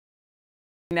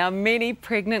Now, many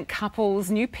pregnant couples,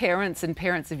 new parents and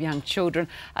parents of young children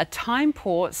are time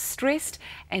poor, stressed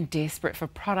and desperate for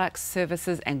products,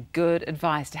 services and good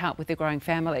advice to help with their growing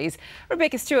families.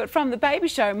 Rebecca Stewart from The Baby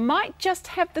Show might just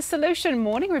have the solution.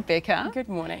 Morning, Rebecca. Good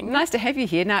morning. Nice to have you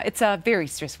here. Now, it's a very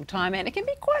stressful time and it can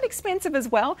be quite expensive as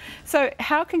well. So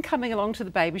how can coming along to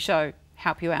The Baby Show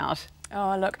help you out?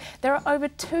 Oh, look, there are over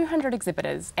 200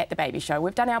 exhibitors at The Baby Show.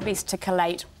 We've done our best to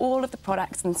collate all of the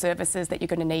products and services that you're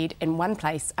going to need in one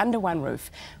place, under one roof,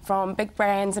 from big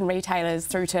brands and retailers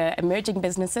through to emerging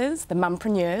businesses, the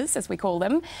mumpreneurs, as we call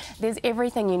them. There's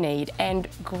everything you need and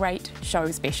great show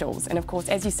specials. And of course,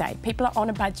 as you say, people are on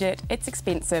a budget, it's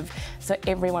expensive, so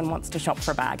everyone wants to shop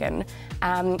for a bargain.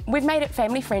 We've made it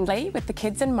family friendly with the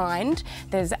kids in mind.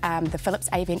 There's the Philips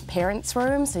Avent Parents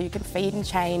Room, so you can feed and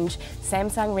change,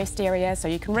 Samsung rest area, so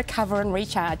you can recover and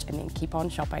recharge and then keep on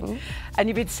shopping. And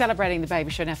you've been celebrating The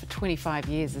Baby Show now for 25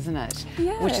 years, isn't it?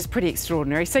 Yeah. Which is pretty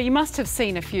extraordinary. So you must have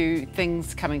seen a few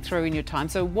things coming through in your time.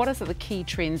 So what are the key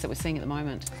trends that we're seeing at the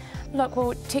moment? Look,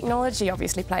 well, technology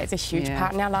obviously plays a huge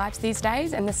part in our lives these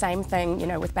days, and the same thing, you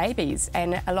know, with babies.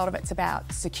 And a lot of it's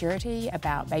about security,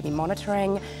 about baby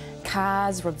monitoring,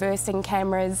 cars, reversing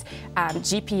cameras,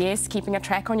 GPS, keeping a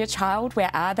track on your child,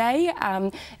 where are they?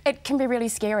 It can be really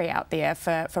scary out there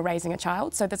for raising a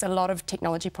child, so there's a lot of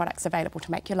technology products available to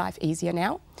make your life easier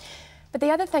now. But the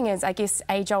other thing is, I guess,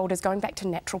 age-old is going back to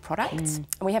natural products.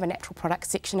 We have a natural products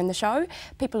section in the show.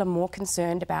 People are more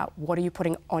concerned about what are you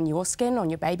putting on your skin, on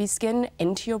your baby's skin,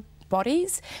 into your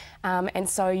bodies. And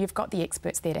so you've got the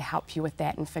experts there to help you with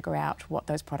that and figure out what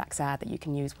those products are that you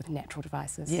can use with natural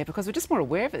devices. Yeah, because we're just more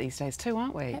aware of it these days too,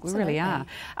 aren't we? Absolutely. We really are.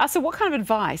 So what kind of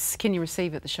advice can you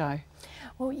receive at the show?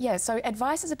 Well, yeah, so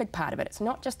advice is a big part of it. It's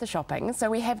not just the shopping. So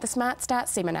we have the Smart Start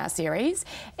seminar series,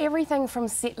 everything from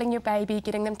settling your baby,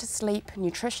 getting them to sleep,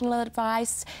 nutritional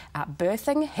advice,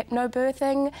 birthing,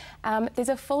 hypnobirthing. There's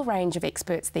a full range of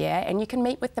experts there, and you can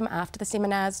meet with them after the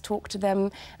seminars, talk to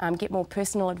them, get more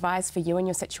personal advice for you and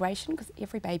your situation, because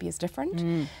every baby is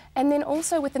different. And then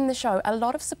also within the show, a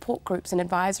lot of support groups and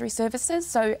advisory services.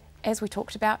 So as we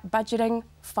talked about, budgeting,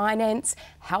 finance,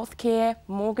 healthcare,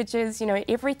 mortgages, you know,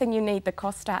 everything you need, the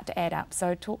costs start to add up.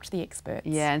 So talk to the experts.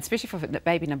 Yeah, and especially for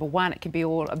baby number one, it can be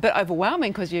all a bit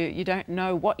overwhelming because you don't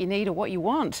know what you need or what you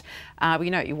want. Well,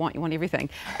 you know what you want everything.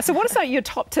 So what are your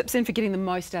top tips in for getting the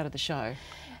most out of the show?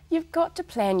 You've got to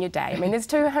plan your day. I mean, there's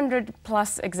 200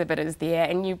 plus exhibitors there,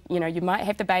 and you know, you might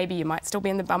have the baby, you might still be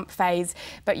in the bump phase,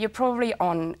 but you're probably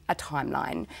on a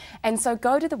timeline. And so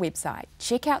go to the website,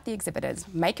 check out the exhibitors,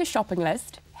 make a shopping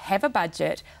list, have a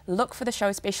budget, look for the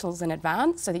show specials in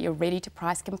advance so that you're ready to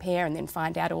price compare and then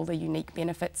find out all the unique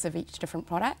benefits of each different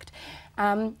product.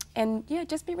 And yeah,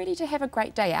 just be ready to have a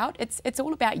great day out. It's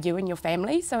all about you and your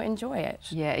family, so enjoy it.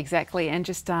 Yeah, exactly. And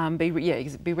just be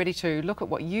ready to look at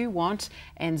what you want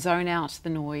and zone out the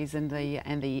noise and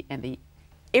the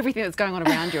everything that's going on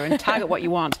around you and target what you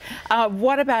want.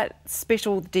 What about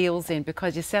special deals then?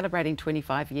 Because you're celebrating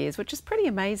 25 years, which is pretty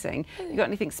amazing. You got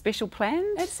anything special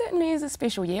planned? It certainly is a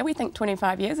special year. We think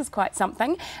 25 years is quite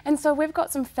something. And so we've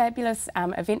got some fabulous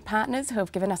event partners who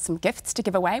have given us some gifts to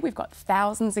give away. We've got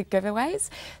thousands of giveaways.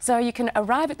 So you can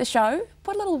arrive at the show,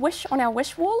 put a little wish on our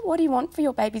wish wall. What do you want for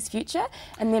your baby's future?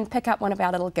 And then pick up one of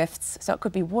our little gifts. So it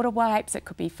could be water wipes, it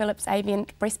could be Philips Avent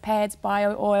breast pads,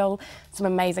 bio oil, some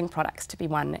amazing products to be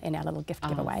won in our little gift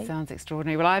giveaway. Sounds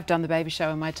extraordinary. Well, I've done The Baby Show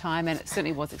in my time and it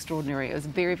certainly was extraordinary. It was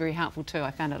very, very helpful too.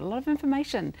 I found out a lot of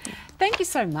information. Thank you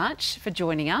so much for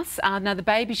joining us. Now, The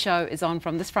Baby Show is on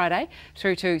from this Friday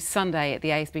through to Sunday at the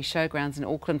ASB Showgrounds in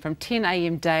Auckland from 10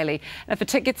 AM daily. Now, for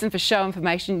tickets and for show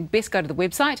information, best go to the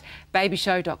website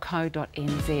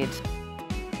babyshow.co.nz.